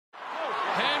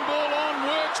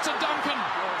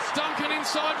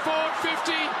inside forward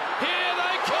 50. Here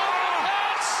they come, the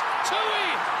Cats. Tuohy.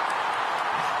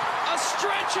 A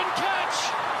stretch and catch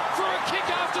for a kick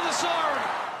after the siren.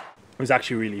 It was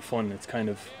actually really fun. It's kind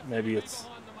of, maybe it's,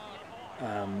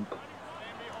 I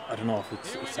don't know if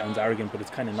it sounds arrogant, but it's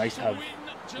kind of nice to have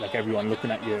like everyone looking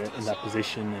at you in that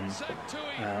position. And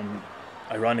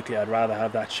ironically, I'd rather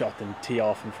have that shot than tee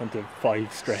off in front of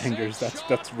 5 strangers.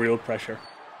 That's real pressure.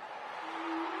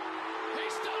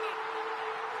 He's done it.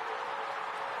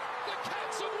 The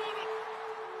Cats have won it.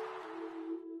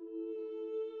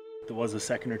 There was a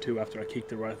second or two after I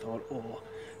kicked it where I thought, oh,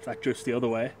 if that drifts the other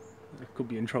way, I could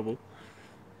be in trouble.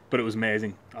 But it was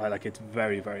amazing. It's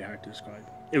very, very hard to describe.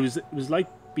 It was like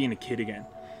being a kid again,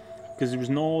 because there was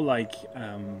no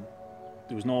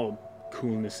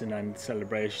coolness and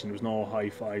celebration. There was no high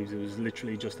fives. It was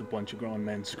literally just a bunch of grown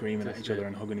men screaming at each other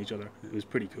and hugging each other. It was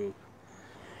pretty cool.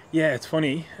 Yeah, it's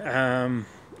funny.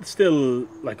 Still,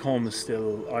 like, home is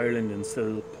still Ireland and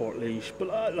still Portlaoise, but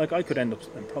I could end up,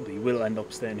 and probably will end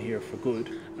up, staying here for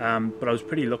good. But I was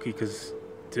pretty lucky, because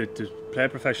to play a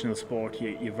professional sport,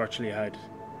 you virtually had,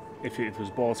 if it was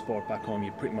ball sport back home,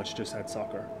 you pretty much just had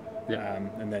soccer. Yeah.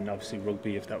 And then obviously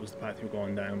rugby if that was the path you were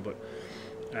going down. But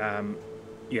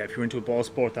yeah, if you were into a ball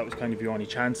sport, that was kind of your only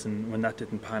chance. And when that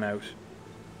didn't pan out,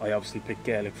 I obviously picked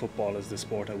Gaelic football as the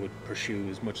sport I would pursue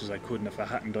as much as I could. And if I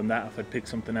hadn't done that, if I'd picked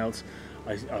something else,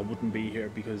 I wouldn't be here,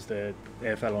 because the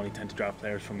AFL only tend to draft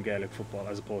players from Gaelic football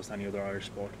as opposed to any other Irish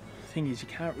sport. The thing is, you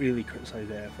can't really criticise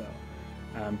the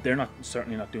AFL. They're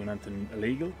certainly not doing anything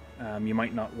illegal. You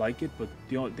might not like it, but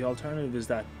the alternative is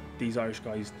that these Irish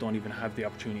guys don't even have the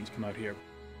opportunity to come out here.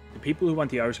 The people who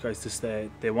want the Irish guys to stay,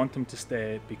 they want them to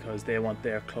stay because they want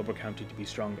their club or county to be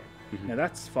stronger. Mm-hmm. Now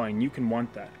that's fine, you can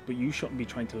want that, but you shouldn't be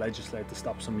trying to legislate to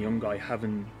stop some young guy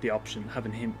having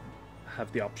him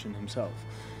have the option himself.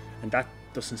 And that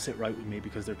doesn't sit right with me,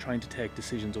 because they're trying to take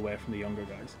decisions away from the younger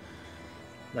guys.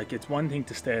 Like, it's one thing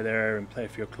to stay there and play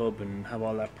for your club and have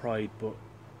all that pride, but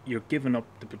you're giving up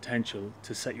the potential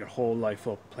to set your whole life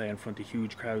up, play in front of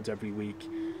huge crowds every week,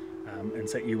 and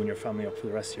set you and your family up for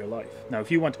the rest of your life. Now,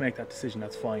 if you want to make that decision,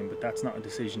 that's fine, but that's not a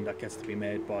decision that gets to be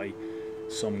made by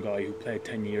some guy who played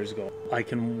 10 years ago. I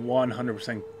can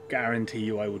 100% guarantee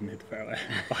you I wouldn't hit the fairway.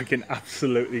 I can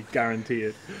absolutely guarantee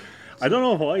it. I don't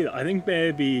know why. I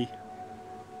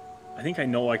think I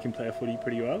know I can play footy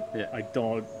pretty well. Yeah. I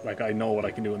know what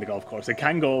I can do on the golf course. It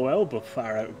can go well, but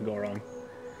far out it can go wrong.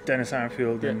 Dennis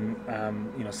Armfield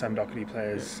and Sam Doherty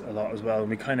plays a lot as well.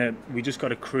 And we just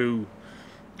got a crew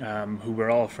who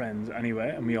were all friends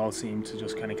anyway, and we all seemed to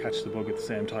just kind of catch the bug at the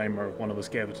same time, or one of us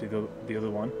gave it to the other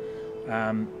one.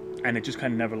 And it just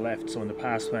kind of never left. So in the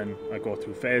past, when I go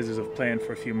through phases of playing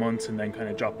for a few months and then kind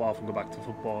of drop off and go back to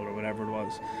football or whatever it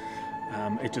was,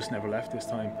 it just never left this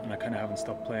time, and I kind of haven't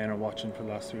stopped playing or watching for the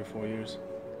last 3 or 4 years.